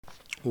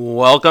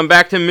Welcome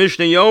back to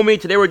Mishnah Yomi.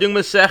 Today we're doing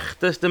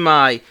Masechtas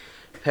Demai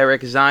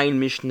Perek Zayin,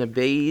 Mishnah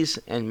Beis,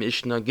 and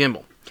Mishnah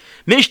Gimel.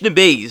 Mishnah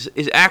Beis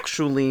is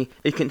actually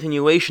a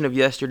continuation of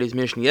yesterday's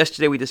Mishnah.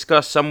 Yesterday we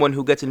discussed someone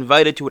who gets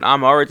invited to an Am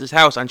Haaretz's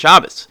house on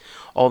Shabbos.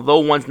 Although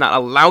one's not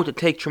allowed to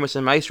take Trumas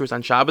and Maasros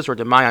on Shabbos or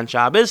Demai on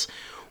Shabbos,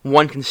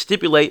 one can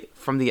stipulate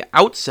from the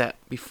outset,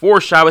 before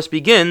Shabbos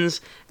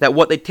begins, that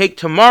what they take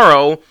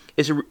tomorrow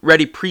is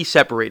already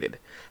pre-separated.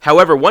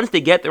 However, once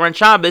they get there on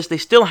Shabbos, they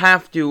still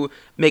have to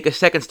make a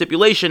second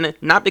stipulation,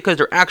 not because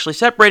they're actually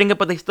separating it,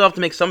 but they still have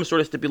to make some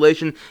sort of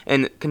stipulation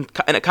and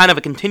a kind of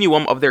a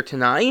continuum of their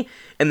Tanai.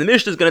 And the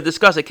Mishnah is going to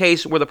discuss a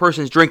case where the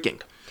person's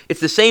drinking. It's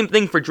the same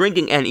thing for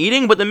drinking and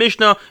eating, but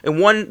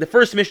the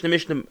first Mishnah,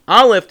 Mishnah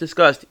Aleph,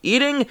 discussed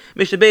eating,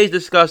 Mishnah Beis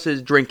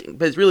discusses drinking,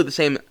 but it's really the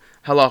same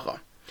halacha.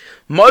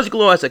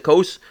 Mazglo as a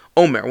kos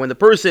omer, when the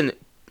person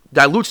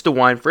dilutes the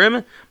wine for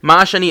him,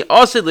 mashani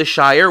asid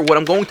l'shayir, what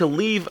I'm going to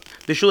leave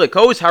the shul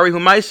kos, harihu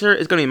meiser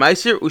is going to be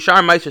meiser,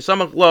 ushar meiser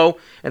samach lo,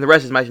 and the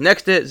rest is meiser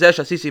next to it, zesh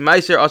asisi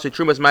meiser, also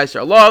trumas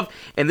meiser alav,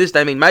 and this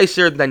I mean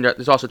meiser, then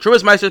there's also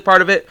trumas meiser as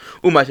part of it,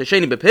 meiser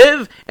sheni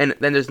bepiv, and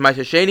then there's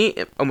meiser sheni,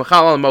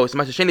 umachal al mos,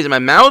 meiser sheni is in my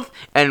mouth,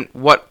 and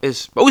what is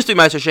supposed to be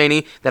meiser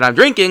sheni that I'm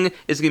drinking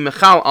is going to be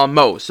mechal al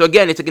mos. So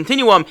again, it's a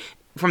continuum.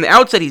 From the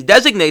outset, he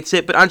designates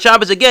it, but on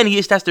Shabbos again, he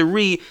just has to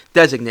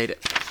re-designate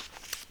it.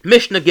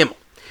 Mishnah Gimel.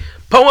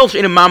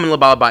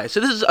 So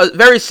this is a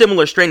very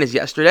similar strain as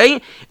yesterday,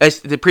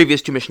 as the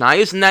previous two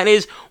Mishnayos, and that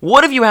is,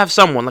 what if you have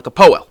someone like a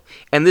poel,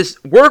 and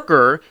this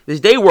worker, this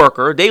day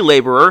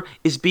laborer,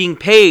 is being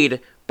paid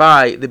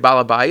by the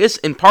balabayas,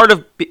 and part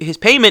of his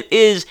payment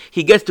is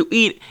he gets to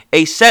eat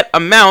a set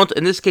amount,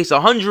 in this case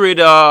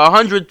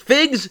 100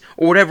 figs,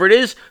 or whatever it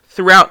is,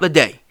 throughout the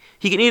day.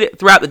 He can eat it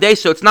throughout the day,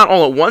 so it's not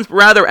all at once, but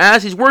rather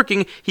as he's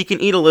working, he can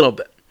eat a little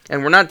bit.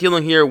 And we're not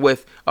dealing here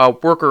with a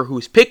worker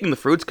who's picking the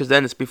fruits, because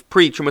then it's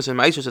pre-Trumas and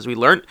Maasros, as we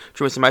learned.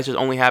 Trumas and Maasros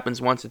only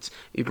happens once it's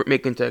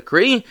making into a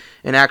Kri.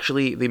 And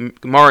actually, the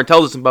Gemara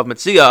tells us in Bav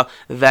Metzia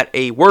that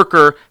a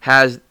worker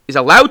is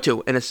allowed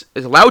to,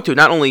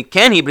 not only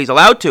can he, but he's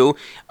allowed to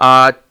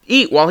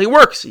eat while he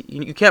works.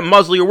 You can't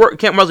muzzle your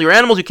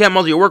animals, you can't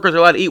muzzle your workers, they're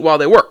allowed to eat while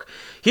they work.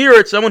 Here,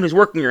 it's someone who's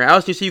working in your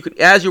house,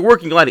 as you're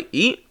working, you're allowed to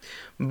eat.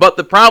 But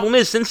the problem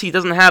is, since he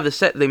doesn't have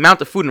the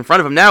amount of food in front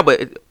of him now,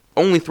 but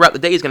only throughout the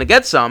day he's going to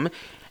get some,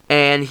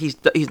 and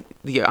the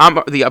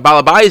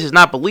Balabayas is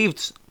not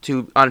believed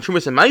to on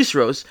Trumas and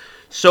Maasros,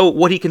 so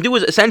what he can do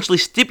is essentially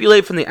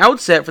stipulate from the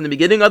outset, from the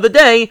beginning of the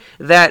day,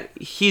 that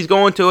he's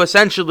going to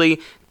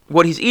essentially,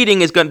 what he's eating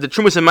the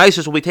Trumas and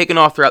Maasros will be taken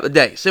off throughout the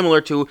day,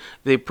 similar to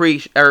the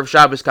pre-Erev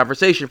Shabbos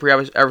conversation,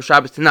 pre-Erev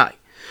Shabbos tonight.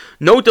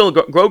 Notel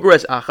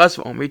grogres achas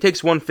v'omer. He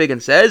takes one fig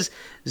and says,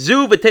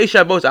 Zu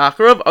v'teisha bos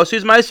acharav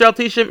osuz meiser al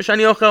tishim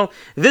shani ochel.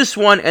 This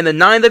one and the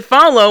 9 that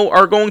follow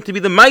are going to be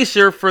the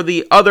meiser for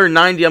the other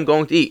 90 I'm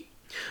going to eat.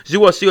 Zu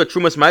asu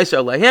trumas meiser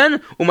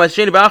alehen u'mas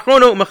sheni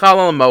ba'achrono u'machal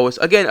al mos.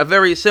 Again, a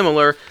very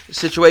similar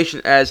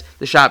situation as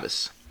the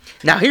Shabbos.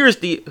 Now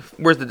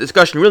where the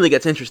discussion really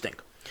gets interesting.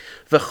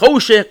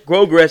 V'choshech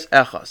grogres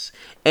echas.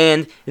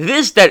 And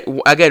this, that,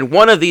 again,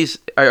 one of these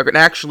are going to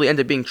actually end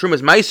up being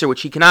Trumas Meiser,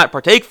 which he cannot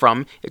partake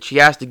from, which he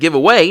has to give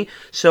away.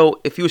 So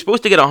if he was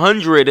supposed to get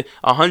 100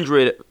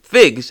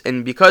 figs,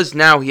 and because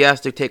now he has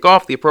to take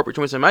off the appropriate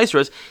Trumas and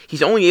Meisers,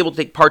 he's only able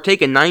to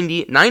partake in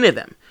 99 of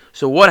them.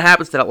 So what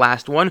happens to that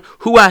last one?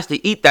 Who has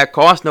to eat that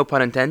cost? No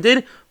pun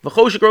intended.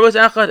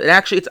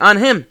 Actually, it's on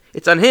him.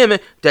 It's on him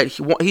that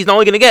he's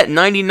only going to get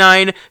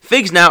 99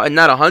 figs now and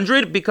not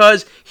 100,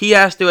 because he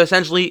has to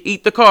essentially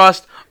eat the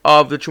cost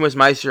of the Trumas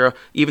Meiser,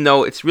 even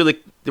though it's really,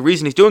 the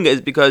reason he's doing it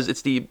is because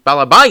it's the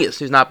Balabayas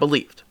who's not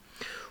believed.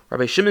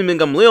 Rabbi Shimon ben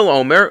Gamliel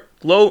Omer,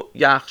 Lo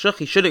Yachshach,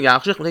 he shouldn't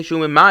Yachshach,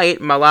 Mayit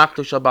Malach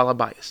to Shal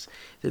Balabayas.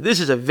 This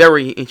is a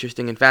very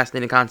interesting and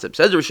fascinating concept.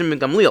 Says Rabbi Shimon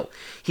ben Gamliel,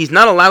 he's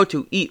not allowed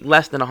to eat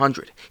less than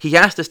 100. He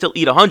has to still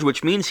eat 100,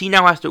 which means he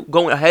now has to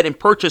go ahead and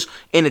purchase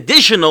an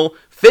additional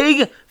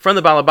fig from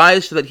the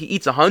Balabayas so that he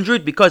eats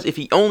 100, because if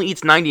he only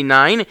eats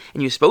 99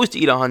 and you're supposed to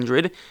eat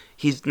 100,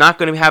 he's not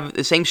going to have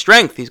the same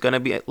strength. He's going to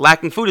be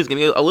lacking food. He's going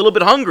to be a little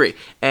bit hungry.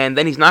 And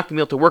then he's not going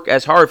to be able to work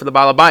as hard for the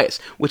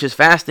Balabayas, which is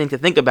fascinating to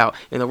think about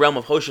in the realm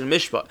of Hoshen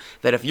Mishpah,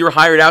 that if you're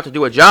hired out to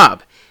do a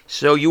job,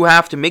 so you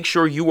have to make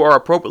sure you are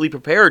appropriately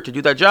prepared to do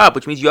that job,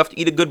 which means you have to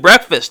eat a good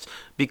breakfast,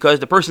 because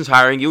the person's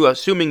hiring you,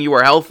 assuming you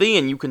are healthy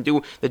and you can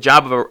do the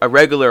job of a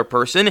regular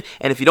person.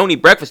 And if you don't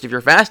eat breakfast, if you're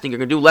fasting, you're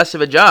going to do less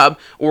of a job,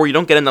 or you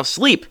don't get enough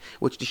sleep,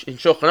 which in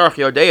Shulchan Aruch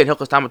Yodei and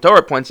Hilchos Talmud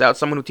Torah points out,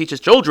 someone who teaches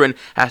children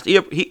has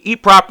to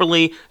eat properly.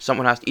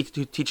 Someone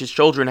who teaches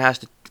children has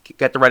to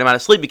get the right amount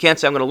of sleep. You can't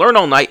say, I'm going to learn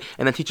all night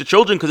and then teach the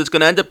children, because it's going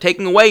to end up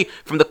taking away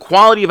from the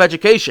quality of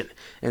education.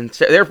 And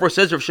therefore,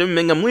 says Rav Shimon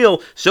ben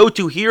Gamliel, so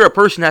too here a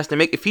person has to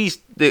make, if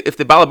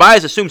the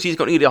Balabayas assumes he's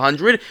going to eat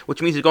 100, which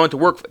means he's going to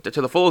work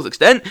to the fullest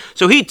extent,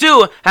 so he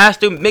too has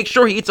to make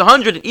sure he eats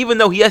 100, and even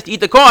though he has to eat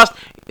the cost,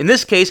 in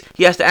this case,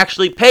 he has to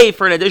actually pay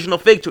for an additional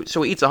fig,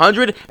 so he eats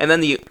 100, and then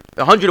the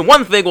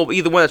 101 fig will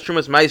be the one that's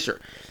Trumas Meiser.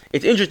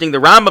 It's interesting, the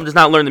Rambam does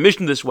not learn the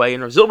Mishnah this way,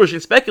 and Rav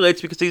Zilberstein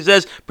speculates because he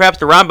says perhaps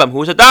the Rambam, who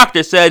was a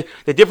doctor, said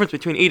the difference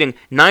between eating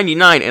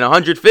 99 and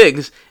 100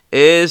 figs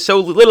is so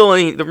little,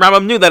 and the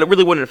Rambam knew that it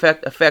really wouldn't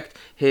affect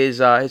his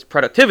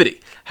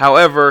productivity.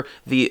 However,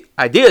 the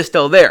idea is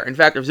still there. In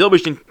fact, Rav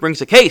Zilberstein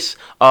brings a case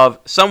of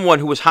someone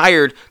who was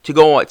hired to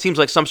go, it seems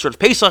like some sort of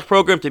Pesach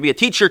program, to be a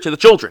teacher to the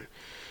children.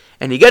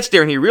 And he gets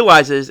there and he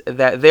realizes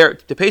that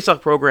the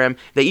Pesach program,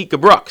 they eat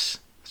gebruks.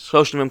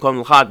 By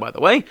the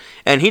way,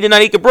 and he did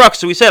not eat gebrux,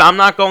 so he said, I'm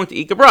not going to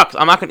eat gebrux.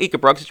 I'm not going to eat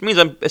gebrux, which means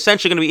I'm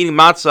essentially going to be eating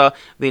matzah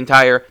the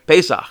entire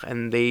Pesach.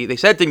 And they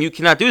said to him, you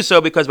cannot do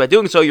so, because by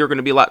doing so, you're going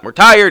to be a lot more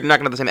tired, you're not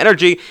going to have the same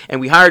energy, and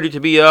we hired you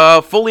to be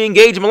fully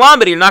engaged in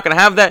Malamed, you're not going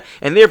to have that.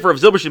 And therefore, if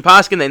Zilberstein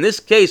Paskin, in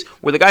this case,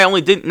 where the guy only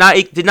did not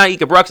eat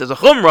gebrux as a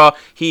chumrah,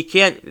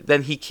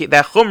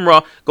 that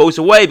chumrah goes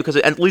away, because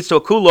it leads to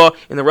a kula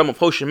in the realm of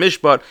Hoshen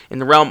Mishpat, in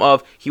the realm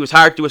of he was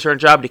hired to do a certain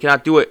job, but he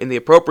cannot do it in the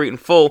appropriate and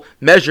full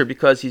measure,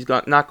 because he's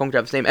not going to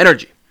have the same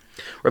energy.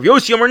 Rav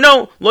Yossi Omer,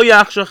 no, lo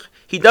yachshach.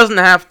 He doesn't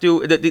have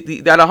to. That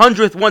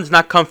 100th one does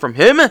not come from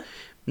him.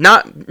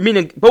 Not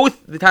meaning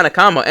both the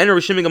Tanakama and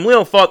Rav Shimon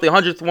Gamliel thought the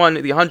 100th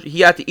one, he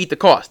had to eat the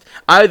cost.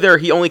 Either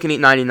he only can eat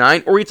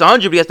 99, or he eats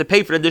 100, but he has to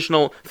pay for an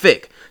additional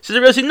fig. So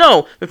they're going to say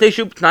no. If they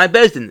should deny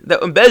Bezdin,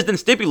 that when Bezdin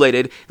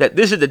stipulated that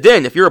this is the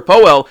din, if you're a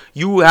poel,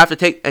 you have to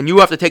take the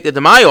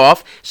demai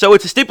off. So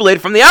it's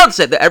stipulated from the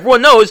outset that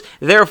everyone knows.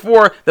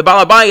 Therefore, the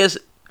balabayas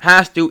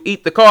has to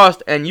eat the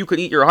cost, and you could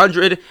eat your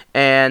 100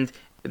 and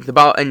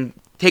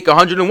take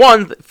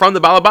 101 from the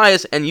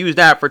balabayas and use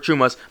that for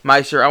Trumas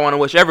Meiser. I want to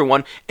wish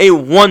everyone a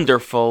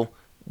wonderful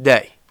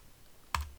day.